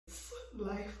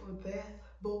Life or death,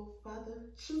 both father,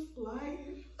 choose life.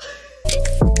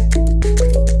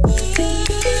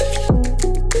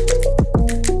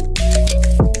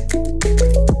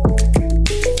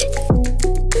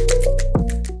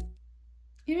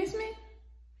 You miss me?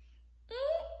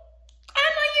 I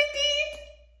know you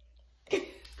did.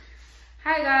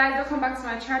 Hi guys, welcome back to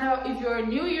my channel. If you're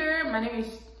new here, my name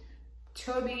is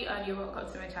Toby and you're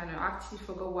welcome to my channel. I actually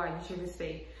forgot what I usually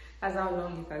say. That's how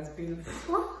long it has been.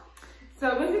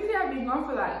 So basically I've been gone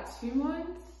for like 2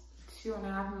 months,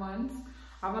 2.5 months.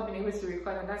 I've not been able to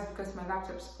record, and that's because my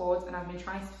laptop spoiled and I've been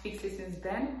trying to fix it since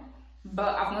then,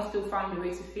 but I've not still found a way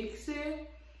to fix it.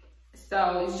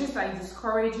 So it's just like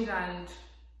discouraging and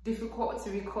difficult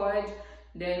to record,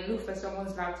 then look for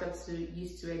someone's laptop to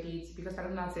use to edit, because I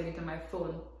don't know how to edit on my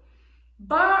phone.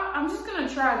 But I'm just gonna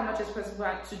try as much as possible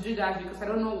to do that, because I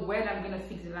don't know when I'm gonna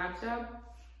fix the laptop.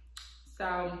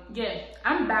 So yeah,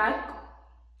 I'm back.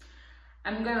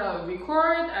 I'm gonna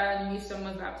record and use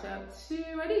someone's laptop to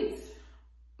edit,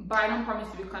 but I don't promise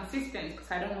to be consistent because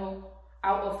I don't know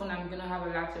how often I'm gonna have a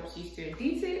laptop to use to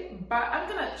edit it. But I'm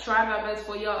gonna try my best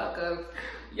for y'all, because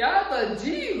y'all the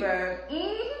G, man.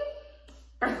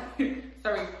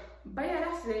 Sorry, but yeah,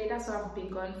 that's it. That's why I've been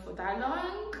gone for that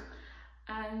long.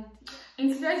 And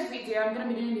in today's video, I'm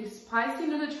gonna be doing this spicy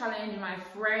noodle challenge with my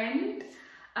friend.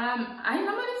 I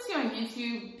normally see on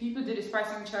YouTube people do the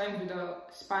spicy noodle challenge with the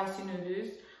spicy noodles,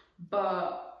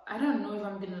 but I don't know if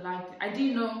I'm gonna like it. I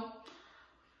didn't know.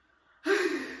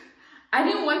 I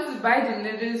didn't want to buy the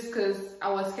noodles because I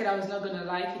was scared I was not gonna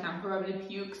like it and probably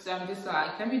puke. So I'm just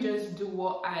like, let me just do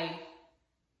what I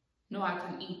know I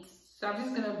can eat. So I'm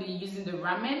just gonna be using the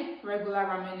ramen, regular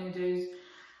ramen noodles,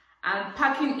 and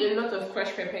packing a lot of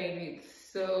crushed pepper in it.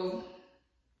 So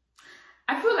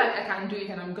I feel like I can do it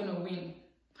and I'm gonna win.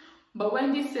 But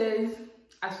Wendy says,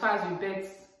 as far as we bet,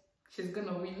 she's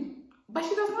gonna win. But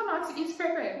she does not know how to eat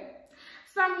pepper.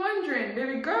 So I'm wondering,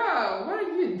 baby girl, what are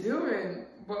you doing?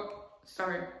 But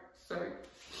sorry.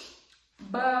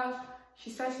 But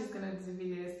she said she's gonna do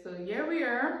videos. So here we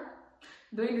are,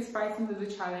 doing the spicy noodle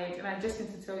challenge. And I just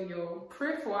need to tell you,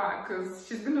 pray for her, because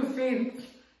she's gonna faint.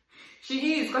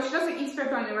 She is, because she doesn't eat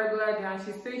pepper on a regular day, and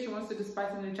she says she wants to do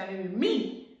spicy noodle challenge with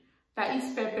me that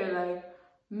eats pepper. Like,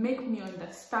 make me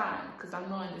understand, because I'm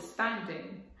not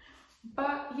understanding.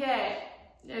 But yeah,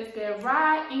 let's get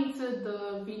right into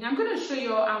the video. I'm going to show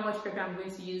you how much pepper I'm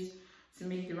going to use to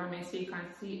make the ramen, so you can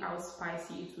see how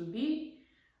spicy it will be.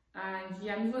 And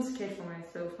yeah, I'm even scared for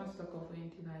myself. Not to talk of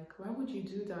Wendy, like, why would you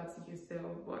do that to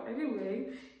yourself? But anyway,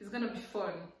 it's gonna be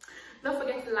fun. Don't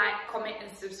forget to like, comment,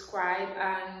 and subscribe,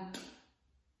 and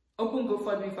open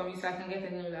GoFundMe for me so I can get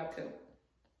a new laptop.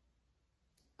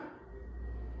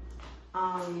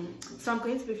 So I'm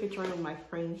going to be featuring with my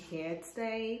friend here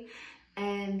today,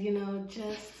 and you know,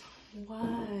 just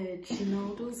watch, you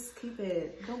know, just keep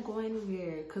it, don't go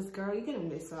anywhere, because girl, you're gonna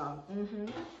miss out.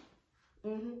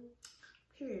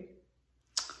 Period.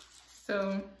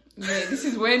 So yeah, this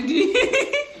is Wendy.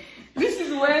 This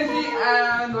is Wendy,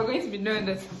 and we're going to be doing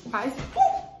the spice.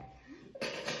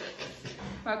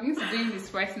 We're going to be doing the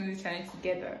spicy noodle challenge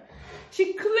together.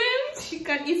 She claims she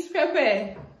can eat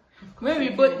pepper when we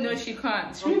both know she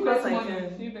can't. She bets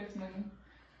money.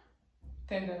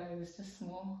 $10 is just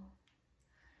small.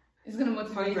 It's gonna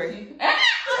motivate you. I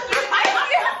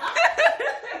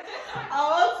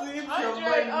want to eat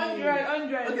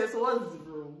 100. Okay, so what's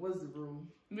the rule?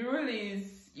 The rule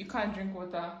is you can't drink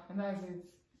water, and that's it.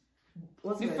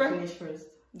 What's if I finish first?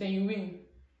 Then you win.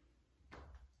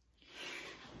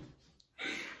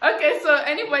 Okay, so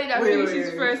anybody that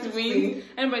finishes first wins.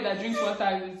 Anybody that drinks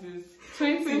water loses.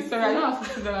 20. Sorry, I don't have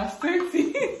 $50.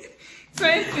 20.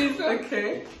 20. So,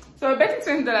 okay. So we're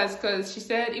betting $20 because she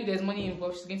said if there's money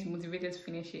involved, she's going to motivate us to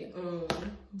finish it.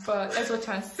 But let's watch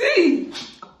and see.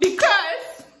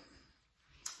 Because,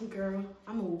 girl,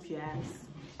 I'm gonna whoop your ass.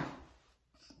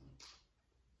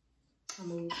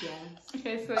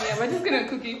 Okay, so yeah, we're just gonna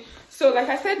cook it. So like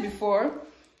I said before,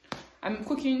 I'm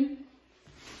cooking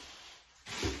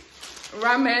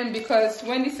ramen because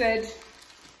Wendy said,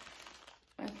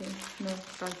 okay, no,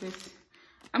 that's it.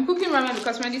 I'm cooking ramen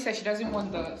because Wendy said she doesn't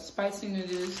want the spicy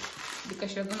noodles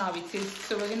because she doesn't know how it tastes.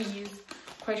 So we're gonna use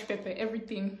crushed pepper,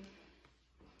 everything.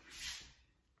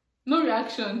 No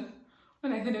reaction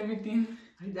when I said everything.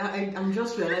 I'm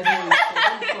just realizing.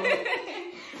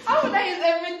 How would I use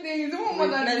everything? It's more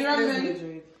than the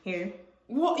ramen. Here.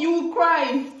 What? You will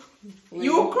cry. Wait.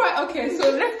 You will cry. Okay,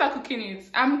 so let's start cooking it.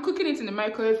 I'm cooking it in the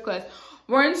microwave because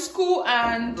we're in school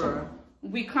and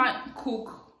we can't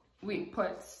cook with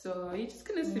pots. So you're just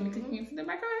gonna see me cooking it in the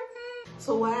microwave.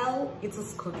 So while it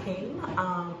is cooking,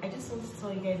 I just want to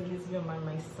tell you guys a little bit about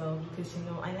myself because you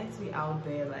know I like to be out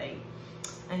there, like,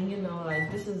 and you know, like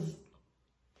this is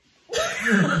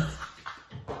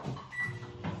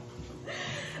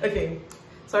okay.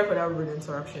 Sorry for that rude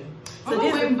interruption. So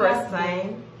this is the first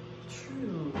time.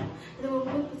 True. And then we'll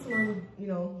put some on, you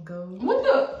know, go. What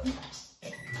the?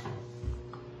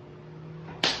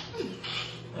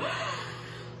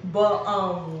 But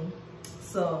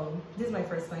so this is my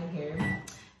first time here,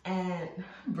 and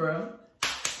bro,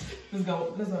 let's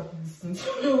go distance.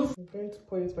 I'm going to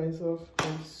point myself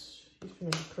because it's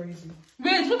gonna be crazy.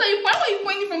 Wait, what are you? Why are you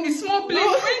pointing from the small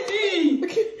place, Wendy?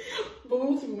 Okay, but what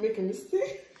if we make a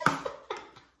mistake?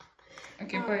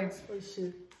 Okay, point. Oh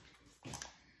shit.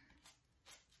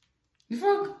 The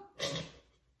fuck?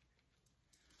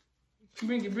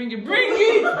 Bring it, bring it, bring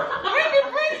it! Bring it,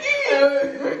 bring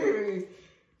it!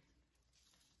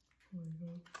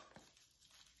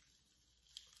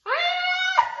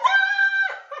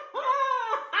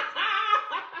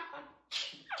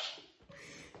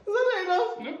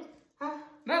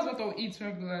 That's what I'll eat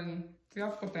regularly.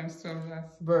 3.5 times 12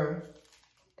 that. Bruh.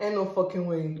 Ain't no fucking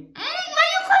way. Now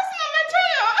you're cursing on my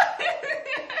child!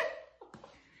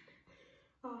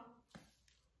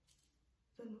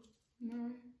 No.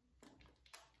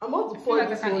 I'm about to pour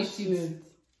this whole shit. Is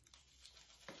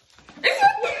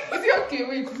it okay?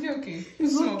 Wait, is it okay?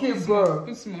 It's small, okay, put bro. Small,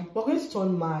 put small. We're going to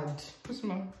turn mad. Put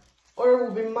small. Or it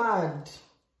will be mad.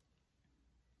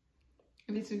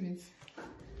 A little bit.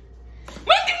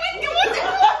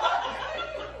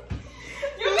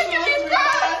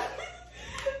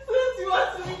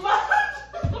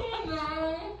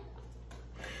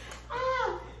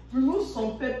 Remove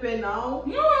some pepper now.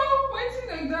 No, why is it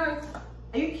like that?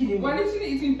 Are you kidding me? Why did you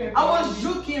eating pepper? I was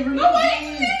joking. Remove no, why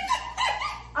it.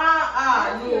 No.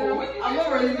 I'm not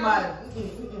really mad.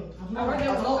 I'm not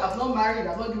married.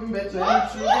 I'm not giving birth to any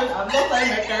children. I'm not starting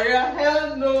my career.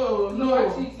 Hell no. No. No,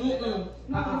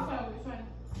 it's fine.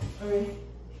 Okay.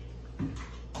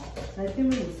 I think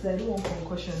we said I don't want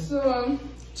concussion. So,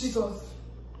 Jesus.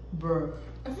 Bro.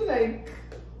 I feel like.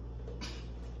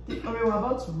 We're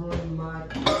about to run mad.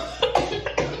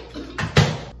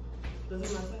 Does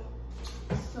it matter?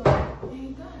 So,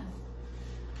 it does.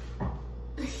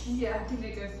 Yeah, I think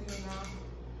they can see me now.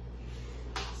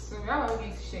 So, how are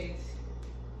these shades?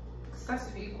 Because that's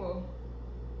to be equal.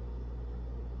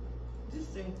 This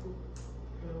thing too.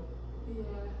 Yeah.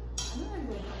 I don't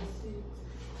know if I can see it.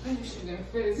 Let me show them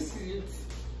first. This is it.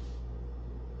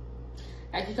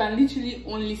 Like, you can literally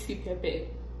only see pepper.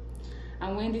 And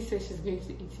Wendy says she's going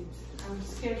to eat it. I'm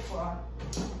scared for her.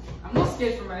 I'm not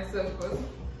scared for myself, but.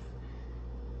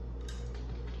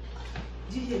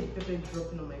 Did you hear the pepper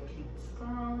dropping on my plate? Oh,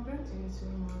 don't do it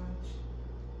too much.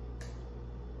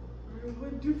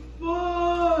 What the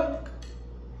fuck?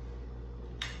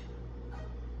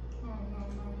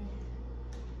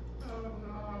 Oh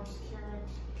no, I'm scared.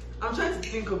 I'm trying to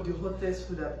think of the hottest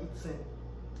food I've eaten.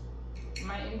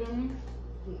 My Indomie?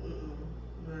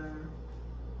 Nah.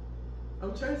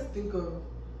 I'm trying to think of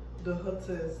the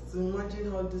hottest to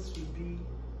imagine how this would be.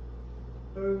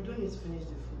 But we don't need to finish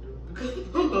the food though, because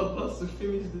none of us will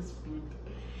finish this food.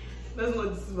 Let's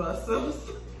not deceive ourselves.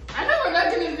 I know we're not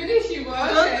gonna finish it,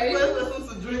 but okay. Just the first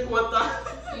person to drink water.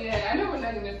 Yeah, I know we're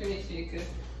not gonna finish it, because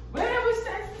where are we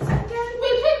starting again?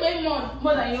 Wait,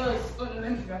 more than yours. Oh no,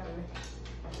 let me grab it.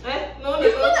 No.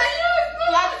 It's more than yours.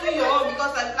 Flatten your own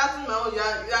because I flatten my own. You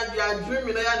are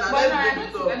dreaming. I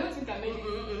don't think I made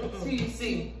it.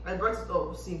 See. I brought it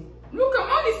up. See. Look, I'm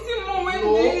only still more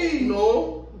Wendy.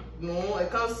 No, I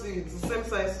can't see it. It's the same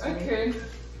size to me.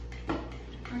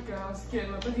 Okay, I'm scared.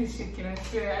 My body is shaking. I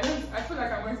swear. I feel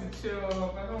like I'm going to chill. I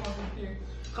don't want to feel.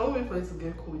 Can't wait for it to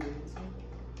get cold. Oh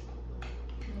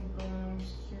God, I'm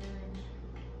scared.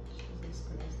 Jesus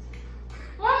Christ.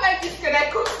 Why am I this scared? I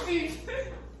cooked this.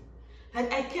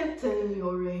 I kept telling you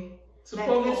already. Like,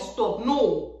 let's stop. No.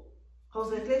 I was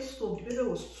like, let's stop. The pepper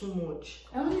was too much.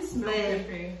 I only smell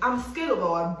pepper. I'm scared of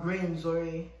our brains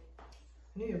already.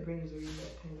 I know your brain is already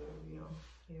that kind of, you know.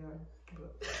 Yeah.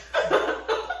 But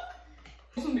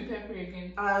This will be pepper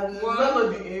again.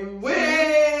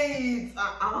 Wait!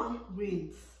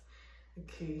 Wait.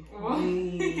 Okay. What?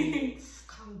 Wait.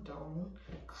 Calm down.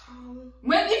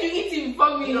 When if you eat it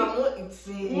before me? No, I'm not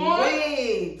eating. What?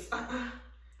 Wait.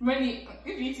 If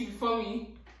you eat it before me?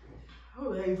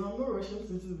 Alright, I'm not rushing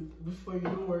to it before you,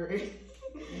 don't worry.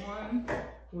 1.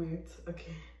 Wait,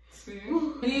 okay.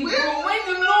 2. Wait, when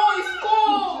the law is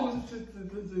cold!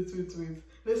 Wait.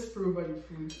 Let's prove by the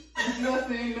food.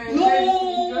 Nothing. No!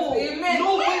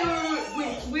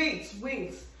 Wait.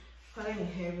 Father in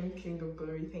heaven, King of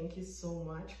glory, thank you so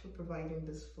much for providing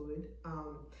this food.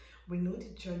 We know the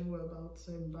journey we're about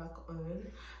to embark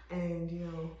on, and you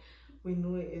know, we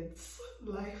know it's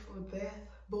life or death,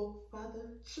 but Father,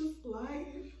 choose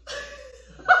life.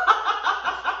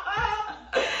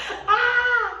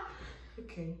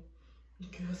 Okay.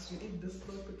 Okay, as we eat this,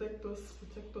 Lord, protect us,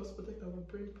 protect us, protect our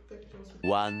brain, protect us.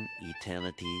 One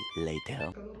eternity later.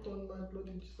 I cannot turn my blood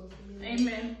in Jesus' name.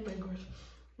 Amen. Oh my God.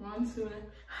 1, 2.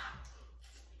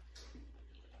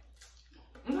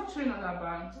 It's actually not that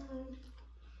bad.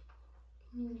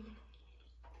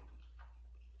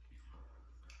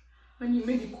 When you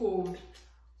make it cold.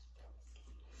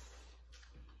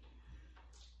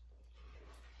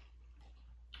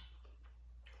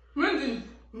 Wendy,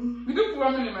 you didn't put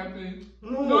ramen in my plate.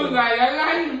 No. Don't lie, you're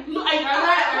lying. No, I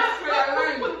lying.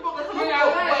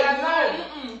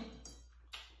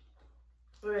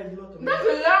 Alright, not That's a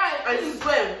lie. I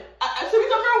swear. I said the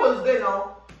camera was there now.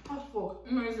 What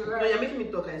fuck? No, it's a lie. No, you're making me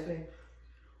talk, I swear.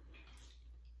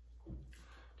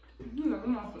 No,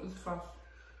 no, it's fast.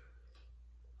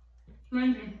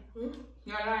 Wendy,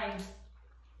 you're lying.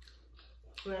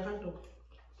 Wait, I can't talk.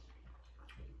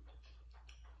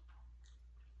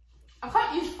 I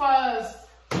can't eat fast.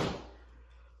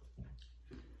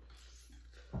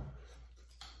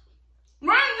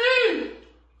 Wendy!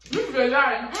 This is a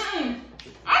lie.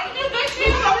 I can eat this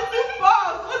shit. I'm eating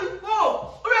fast. What the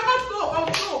fuck? Alright, I can't talk. I'll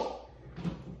talk.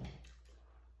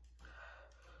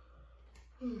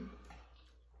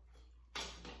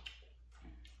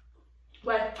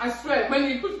 Wait, I swear, when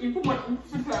you put my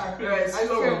foot like Alright, I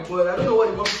swear. but I don't know what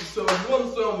you want me to swear on. You want to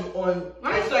swear on me on.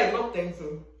 I swear I'm not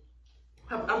thankful.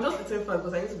 I'm just eating fast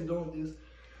because I need to be done with this.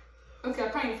 Okay, I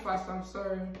can't eat fast, I'm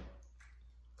sorry.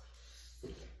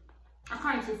 I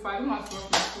can't eat fast, you must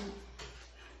watch my food.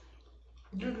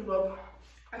 Do you give up?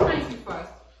 I can't eat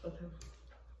fast. Okay.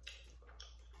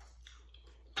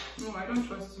 No, I don't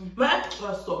trust you. Man,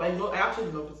 stop. I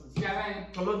actually do not put it. You're lying.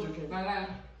 I'm not joking. You're lying.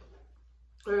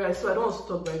 Alright, so I don't want to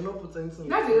stop, but I'm not putting anything.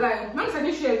 That's a lie. Mom's I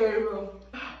didn't share very well.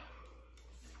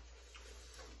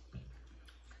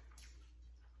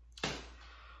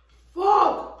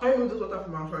 Fuck! I remove this water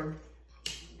from my friend.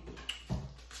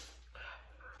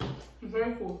 It's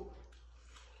very cool.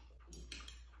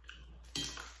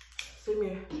 Same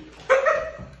here.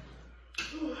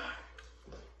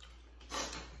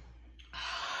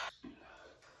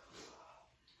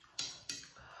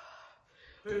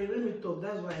 Wait, let me talk.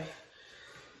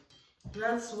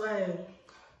 That's why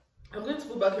I'm going to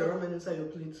put back your ramen inside your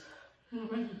plate.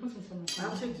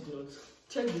 I'll check the notes.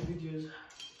 Check the videos.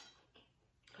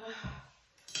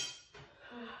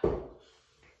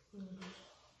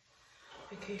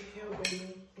 Okay, here we go.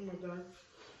 Oh my God.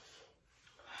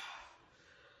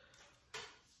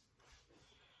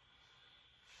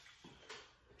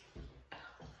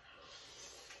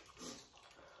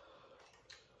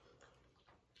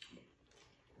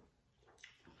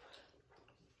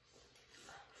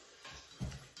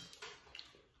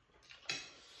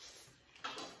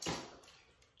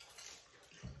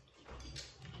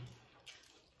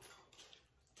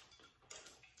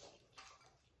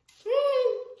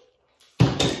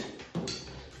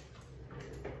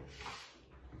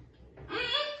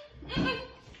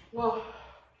 Wow.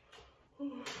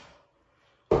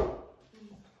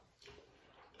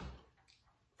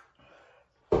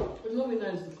 It's not really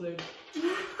nice declared.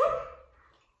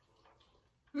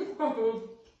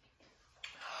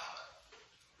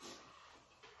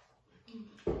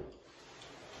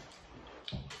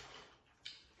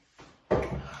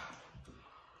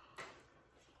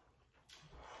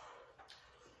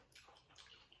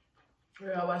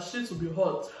 Yeah, our shit will be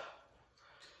hot.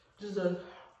 Just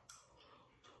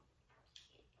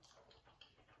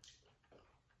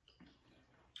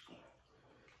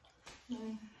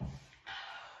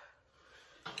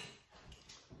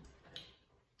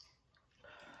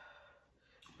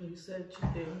you said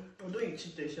cheated. Although you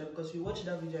cheated, Sha, because you watched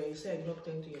that video and you said knocked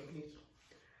into your plate.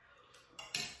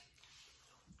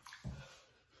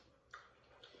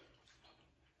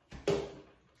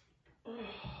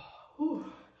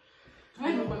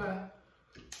 I know that.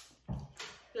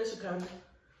 Yes, you can.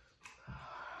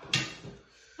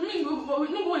 I mean, we're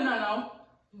not going now.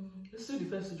 It's still the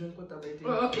first to drink water by day.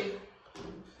 Oh, okay.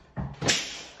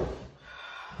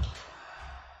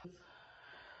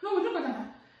 No, we don't go.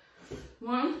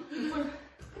 1,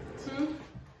 2,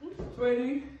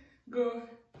 20, go.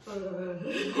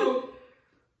 Go.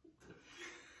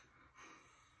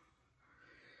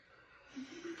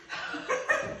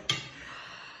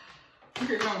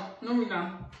 Okay, now, no winner.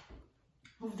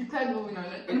 We've declared no winner.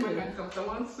 Anybody can stop.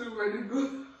 1, 2, ready,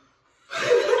 go.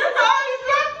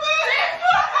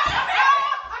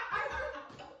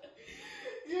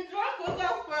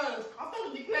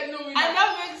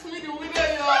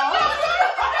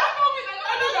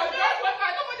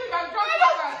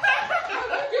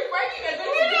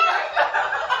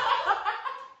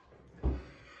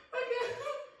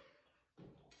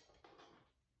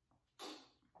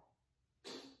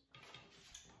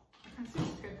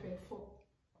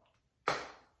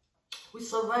 We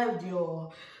survived,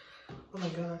 yo. Oh my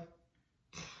god.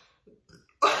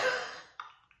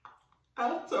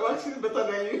 So I'm actually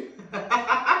better than you.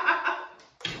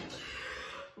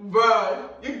 Bro,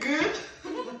 you good?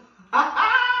 I'm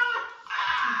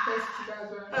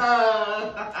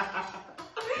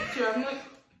not.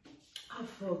 Oh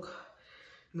fuck.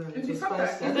 No, It's it's the fact that-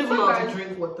 spicy. I don't even know how to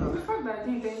drink water. The fact that I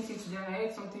didn't eat anything today and I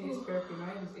ate something is perfect. My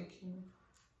head is aching.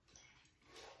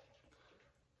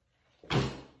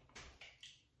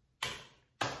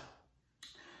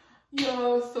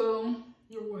 Yo, so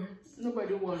Your words.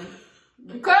 nobody won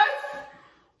because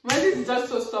Wendy is just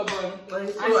so stubborn. Like, And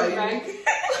so she's are you? like,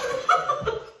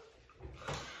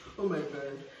 Oh my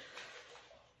god.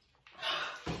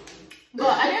 but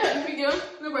at the end of the video,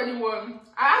 nobody won.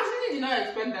 I actually did not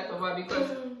expect that of her because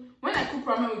when I cook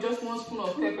ramen with just 1 spoon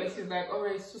of pepper, she's like, oh,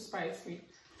 it's too spicy.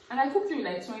 And I cooked it with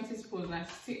like 20 spoons and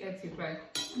she still ate it.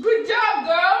 Like, good job,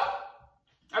 girl!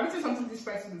 Have you seen something this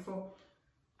spicy before?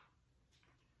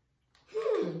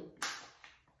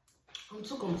 I'm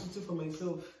so competitive for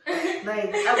myself.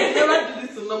 Like, I would never do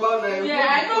this in normal life. Yeah,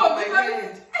 I know, My because...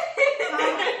 head.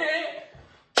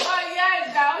 Oh,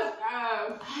 yeah, that was...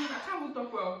 I can't even talk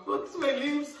well. What's my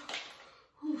lips?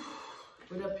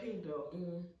 But they're pink though.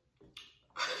 No.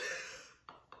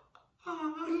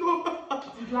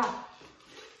 Black.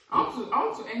 I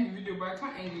want to end the video, but I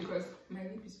can't end it because my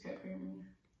lip is peppering me.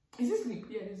 Is this lip?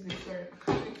 Yeah, this lip. Sorry.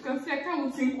 You can see I can't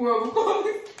even think well.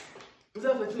 Is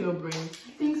that affecting your brain?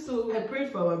 I think so. I prayed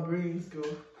for our brains, girl.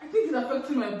 I think it's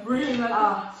affecting my brain. Like,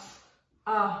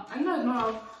 I know it's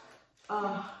not.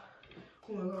 Oh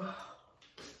my god.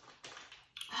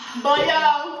 But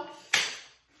yeah,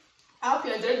 I hope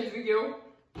you enjoyed this video.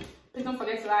 Please don't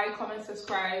forget to like, comment,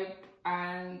 subscribe,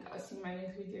 and I'll see you in my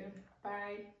next video.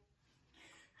 Bye.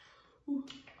 Ooh.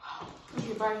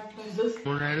 Okay, bye. Jesus.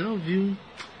 I love you.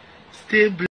 Stay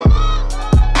blessed.